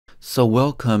So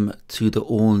welcome to the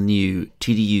all new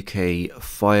Tduk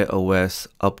Fireos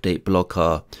update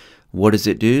blocker. What does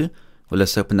it do? Well,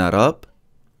 let's open that up.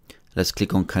 Let's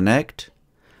click on connect.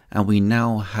 And we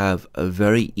now have a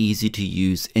very easy to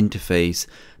use interface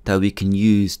that we can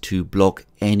use to block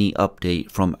any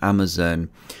update from Amazon.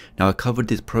 Now, I covered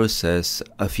this process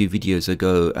a few videos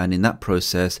ago, and in that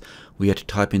process we had to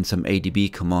type in some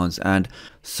Adb commands, and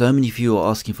so many of you are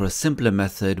asking for a simpler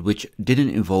method which didn't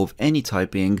involve any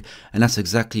typing, and that's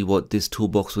exactly what this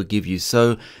toolbox will give you.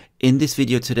 So in this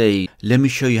video today, let me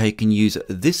show you how you can use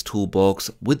this toolbox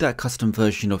with that custom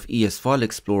version of ES File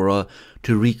Explorer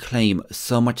to reclaim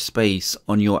so much space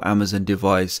on your Amazon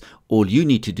device. All you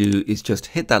need to do is just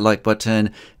hit that like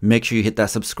button, make sure you hit that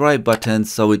subscribe button.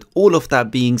 So with all of that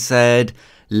being said,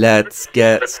 let's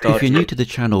get started. If you're new to the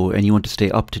channel and you want to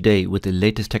stay up to date with the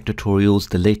latest tech tutorials,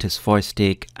 the latest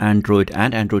Firestick, Android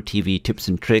and Android TV tips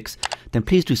and tricks, then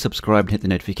please do subscribe and hit the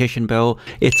notification bell.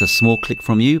 It's a small click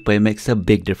from you, but it makes a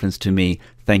big difference to me.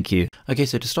 Thank you. Okay,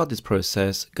 so to start this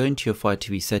process, go into your Fire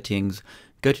TV settings,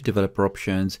 go to developer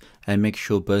options and make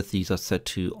sure both these are set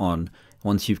to on.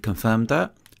 Once you've confirmed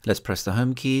that, let's press the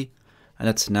home key and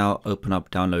let's now open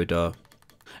up Downloader.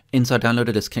 Inside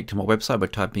Downloader, let's connect to my website by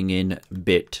typing in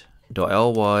bit.ly/tduk.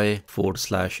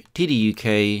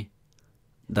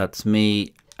 That's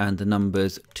me and the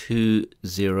numbers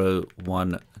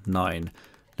 2019.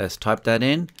 Let's type that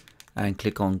in and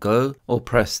click on go, or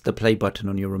press the play button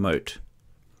on your remote.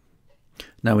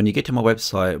 Now when you get to my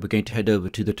website, we're going to head over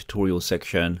to the tutorial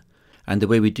section, and the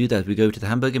way we do that, we go to the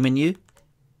hamburger menu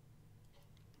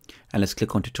and let's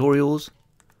click on tutorials.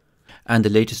 And the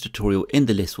latest tutorial in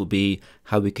the list will be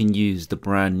how we can use the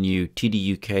brand new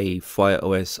Tduk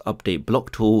Fireos update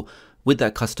block tool with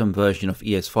that custom version of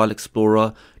ES File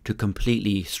Explorer to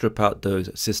completely strip out those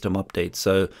system updates.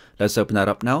 So let's open that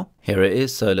up now. Here it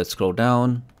is. So let's scroll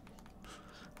down.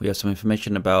 We have some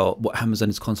information about what Amazon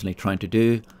is constantly trying to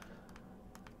do.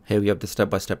 Here we have the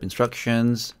step-by-step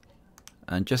instructions.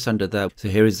 And just under that, so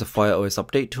here is the Fireos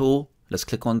update tool. Let's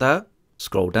click on that.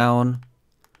 Scroll down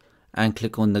and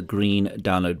click on the green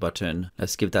download button.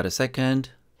 Let's give that a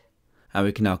second and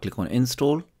we can now click on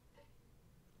install.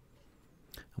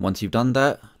 Once you've done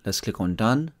that, let's click on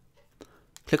done.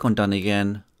 Click on done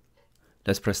again.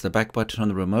 Let's press the back button on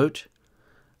the remote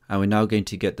and we're now going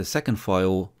to get the second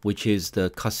file, which is the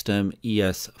custom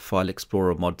ES File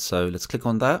Explorer mod. So let's click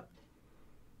on that.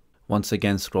 Once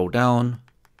again, scroll down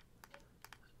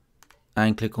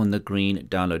and click on the green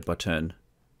download button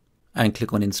and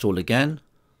click on install again.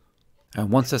 And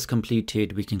once that's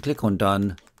completed, we can click on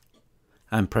done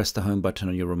and press the home button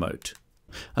on your remote.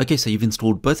 Okay, so you've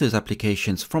installed both those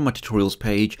applications from my tutorials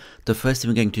page. The first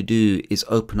thing we're going to do is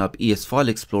open up ES File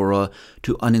Explorer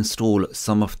to uninstall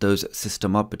some of those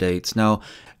system updates. Now,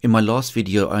 in my last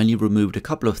video, I only removed a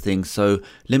couple of things, so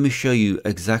let me show you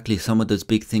exactly some of those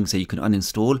big things that you can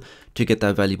uninstall to get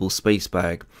that valuable space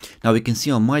back. Now, we can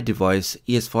see on my device,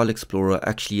 ES File Explorer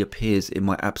actually appears in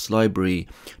my apps library.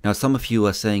 Now, some of you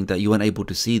are saying that you weren't able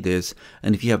to see this,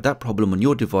 and if you have that problem on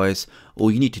your device, all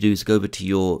you need to do is go over to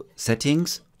your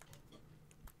settings,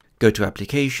 go to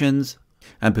applications,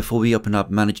 and before we open up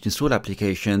managed install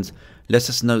applications, let's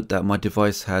just note that my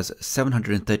device has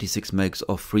 736 megs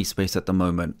of free space at the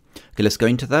moment. Okay, let's go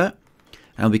into that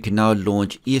and we can now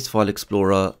launch ES File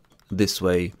Explorer this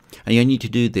way. And you need to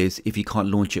do this if you can't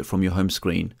launch it from your home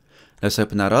screen. Let's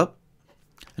open that up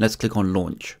and let's click on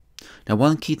launch. Now,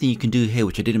 one key thing you can do here,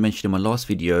 which I didn't mention in my last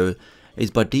video,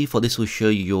 is by default this will show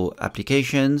you your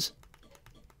applications,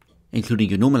 including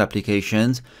your normal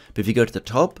applications. But if you go to the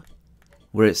top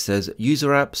where it says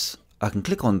user apps, I can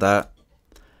click on that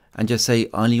and just say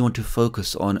I only want to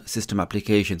focus on system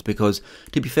applications, because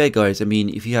to be fair guys, I mean,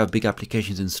 if you have big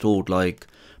applications installed like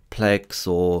Plex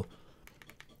or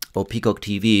Peacock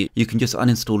TV, you can just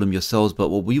uninstall them yourselves, but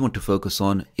what we want to focus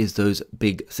on is those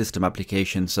big system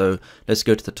applications. So let's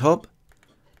go to the top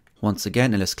once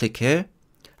again and let's click here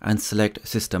and select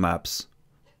system apps.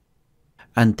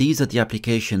 And these are the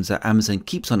applications that Amazon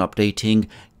keeps on updating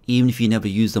even if you never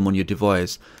use them on your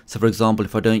device. So for example,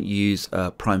 if I don't use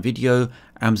Prime Video,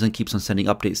 Amazon keeps on sending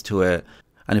updates to it.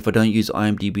 And if I don't use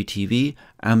IMDb TV,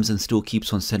 Amazon still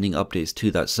keeps on sending updates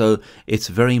to that. So it's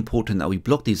very important that we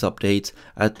block these updates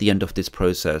at the end of this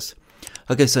process.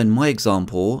 Okay, so in my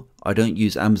example, I don't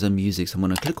use Amazon Music, so I'm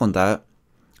going to click on that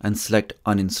and select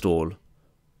uninstall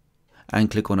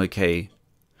and click on OK.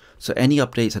 So any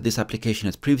updates that this application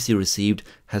has previously received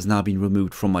has now been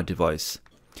removed from my device.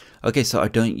 Okay, so I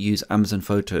don't use Amazon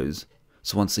Photos.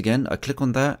 So once again, I click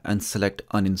on that and select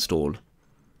uninstall.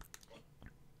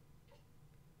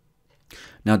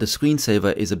 Now the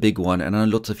screensaver is a big one, and I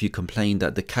know lots of you complain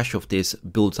that the cache of this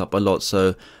builds up a lot,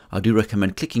 so I do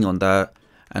recommend clicking on that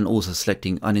and also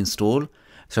selecting uninstall.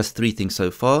 So that's 3 things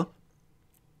so far.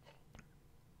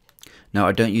 Now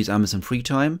I don't use Amazon Free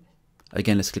Time.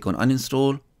 Again, let's click on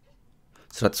uninstall.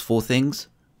 So that's 4 things.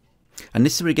 And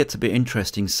this is where it gets a bit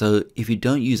interesting. So if you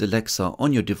don't use Alexa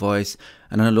on your device,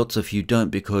 and I know lots of you don't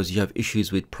because you have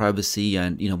issues with privacy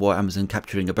and what Amazon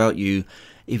capturing about you,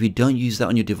 if you don't use that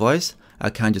on your device, I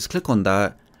can just click on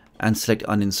that and select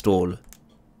uninstall.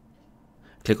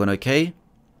 Click on OK.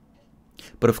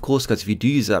 But of course guys, if you do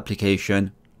use the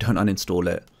application, don't uninstall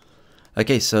it.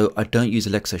 Okay, so I don't use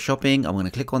Alexa shopping. I'm going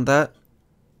to click on that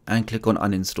and click on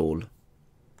uninstall.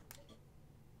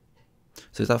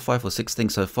 So is that 5 or 6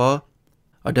 things so far?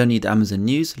 I don't need the Amazon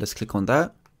News. Let's click on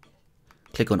that.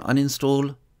 Click on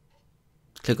uninstall.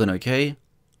 Click on OK.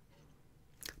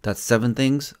 That's 7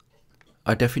 things.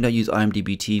 I definitely don't use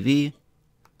IMDb TV.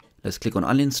 Let's click on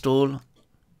uninstall.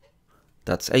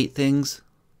 That's 8 things.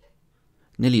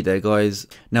 Nearly there guys.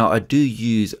 Now I do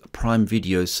use Prime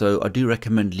Video, so I do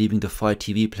recommend leaving the Fire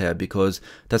TV player because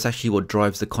that's actually what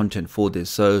drives the content for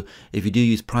this. So if you do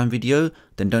use Prime Video,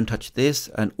 then don't touch this,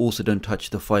 and also don't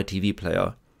touch the Fire TV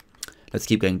player. Let's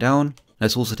keep going down.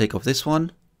 Let's also take off this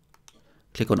one.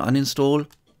 Click on uninstall.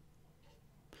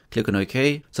 Click on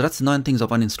OK. So that's 9 things I've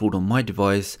uninstalled on my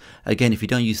device. Again, if you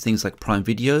don't use things like Prime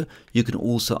Video, you can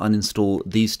also uninstall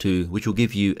these 2, which will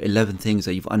give you 11 things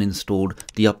that you've uninstalled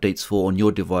the updates for on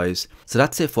your device. So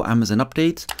that's it for Amazon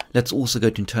updates. Let's also go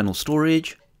to internal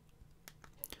storage.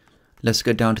 Let's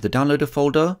go down to the downloader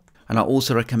folder. And I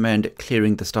also recommend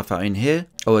clearing the stuff out in here.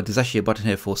 Oh, there's actually a button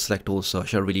here for select also. I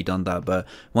should have really done that. But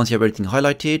once you have everything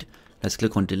highlighted, let's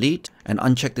click on delete and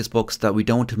uncheck this box that we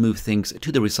don't want to move things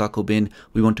to the recycle bin.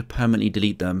 We want to permanently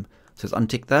delete them. So let's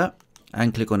untick that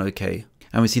and click on OK.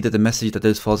 And we see that the message that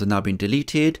those files have now been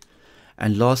deleted.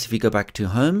 And last, if you go back to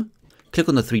home, click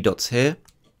on the 3 dots here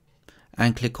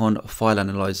and click on File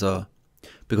Analyzer,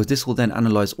 because this will then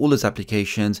analyze all those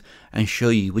applications and show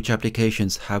you which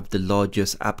applications have the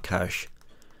largest app cache.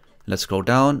 Let's scroll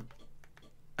down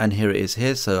and here it is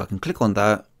here. So I can click on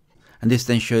that. And this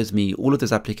then shows me all of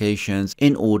those applications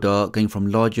in order, going from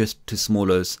largest to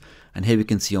smallest. And here we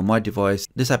can see on my device,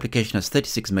 this application has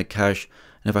 36 meg cache.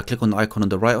 And if I click on the icon on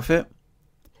the right of it,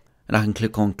 and I can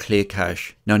click on clear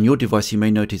cache. Now on your device, you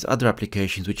may notice other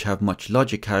applications which have much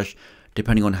larger cache,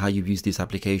 depending on how you've used these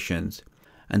applications.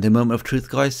 And the moment of truth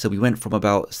guys, so we went from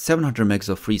about 700 megs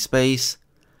of free space,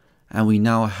 and we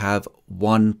now have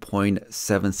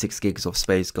 1.76 gigs of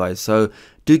space guys. So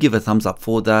do give a thumbs up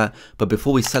for that. But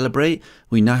before we celebrate,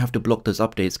 we now have to block those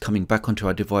updates coming back onto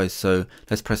our device. So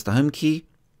let's press the home key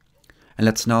and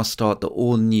let's now start the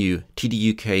all new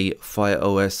Tduk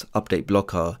Fireos update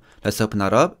blocker. Let's open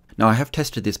that up. Now I have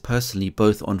tested this personally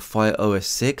both on Fireos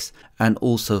 6 and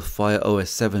also Fireos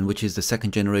 7, which is the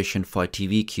 2nd generation Fire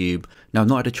TV Cube. Now I've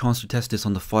not had a chance to test this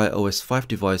on the Fireos 5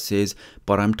 devices,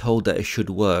 but I'm told that it should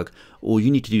work. All you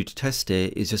need to do to test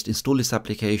it is just install this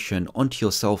application onto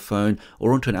your cell phone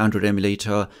or onto an Android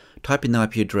emulator, type in the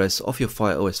IP address of your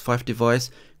Fireos 5 device,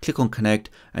 click on connect,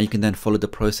 and you can then follow the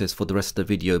process for the rest of the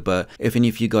video. But if any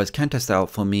of you guys can test that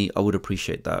out for me, I would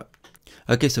appreciate that.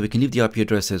 Okay, so we can leave the IP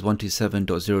address as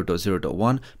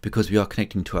 127.0.0.1 because we are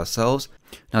connecting to ourselves.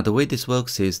 Now the way this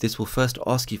works is this will first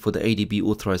ask you for the Adb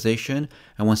authorization,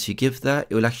 and once you give that,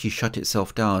 it will actually shut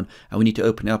itself down and we need to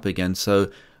open it up again.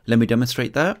 So let me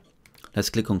demonstrate that. Let's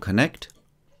click on connect.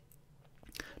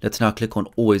 Let's now click on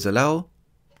always allow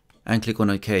and click on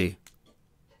OK.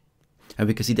 And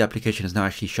we can see the application is now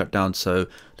actually shut down. So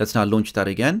let's now launch that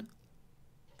again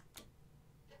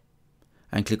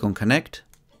and click on connect.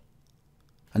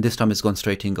 And this time it's gone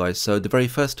straight in guys. So the very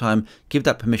first time, give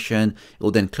that permission, it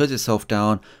will then close itself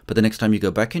down, but the next time you go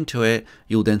back into it,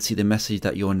 you'll then see the message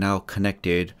that you're now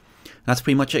connected. And that's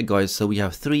pretty much it guys. So we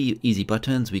have 3 easy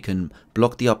buttons. We can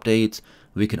block the updates,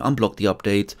 we can unblock the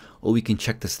updates, or we can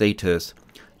check the status.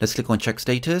 Let's click on check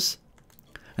status.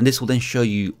 And this will then show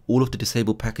you all of the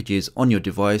disabled packages on your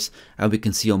device. And we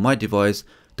can see on my device,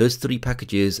 those 3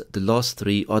 packages, the last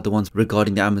 3 are the ones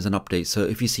regarding the Amazon update. So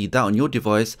if you see that on your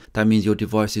device, that means your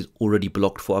device is already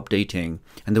blocked for updating.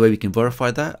 And the way we can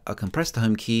verify that, I can press the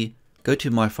home key, go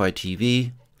to my Fire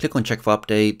TV, click on check for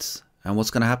updates, and what's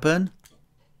going to happen?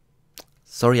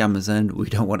 Sorry Amazon, we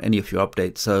don't want any of your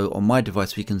updates. So on my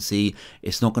device we can see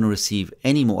it's not going to receive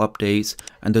any more updates,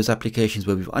 and those applications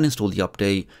where we've uninstalled the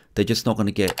update, they're just not going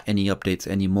to get any updates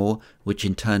anymore, which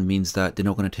in turn means that they're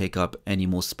not going to take up any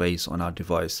more space on our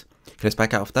device. Okay, let's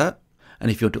back out of that.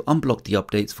 And if you want to unblock the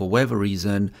updates for whatever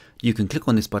reason, you can click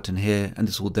on this button here and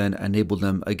this will then enable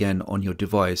them again on your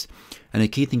device. And a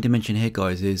key thing to mention here,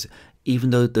 guys, is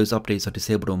even though those updates are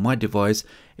disabled on my device,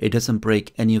 it doesn't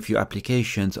break any of your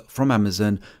applications from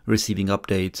Amazon receiving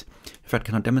updates. In fact,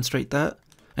 can I demonstrate that?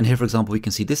 And here, for example, we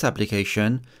can see this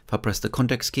application. If I press the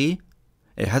context key,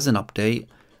 it has an update.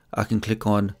 I can click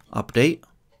on update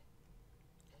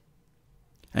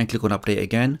and click on update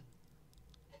again,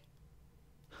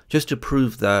 just to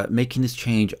prove that making this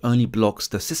change only blocks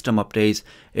the system updates.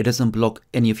 It doesn't block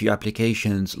any of your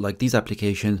applications, like these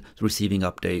applications receiving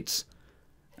updates.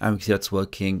 And we can see that's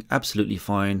working absolutely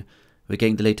fine. We're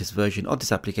getting the latest version of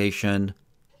this application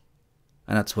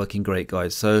and that's working great,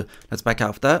 guys. So let's back out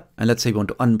of that, and let's say we want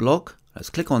to unblock. Let's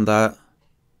click on that,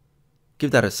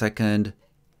 give that a second,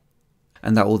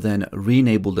 and that will then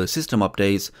re-enable those system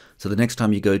updates. So the next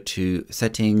time you go to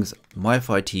settings,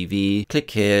 MiFi TV,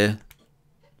 click here,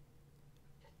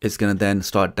 it's going to then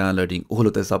start downloading all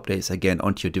of those updates again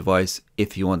onto your device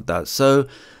if you want that. So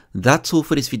that's all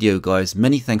for this video, guys.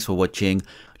 Many thanks for watching.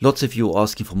 Lots of you are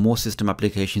asking for more system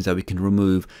applications that we can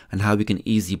remove and how we can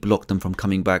easily block them from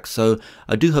coming back. So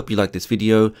I do hope you like this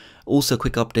video. Also, a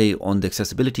quick update on the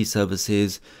accessibility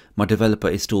services. My developer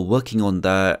is still working on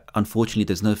that. Unfortunately,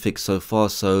 there's no fix so far.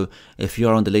 So if you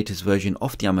are on the latest version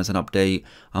of the Amazon update,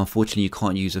 unfortunately, you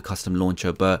can't use a custom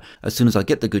launcher. But as soon as I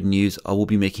get the good news, I will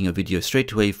be making a video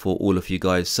straight away for all of you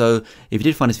guys. So if you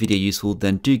did find this video useful,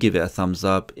 then do give it a thumbs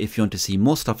up. If you want to see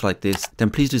more stuff like this, then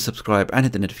please do subscribe and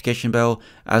hit the notification bell.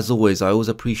 As always, I always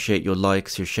appreciate your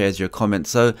likes, your shares, your comments.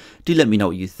 So do let me know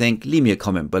what you think. Leave me a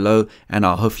comment below and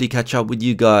I'll hopefully catch up with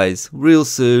you guys real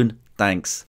soon. Thanks.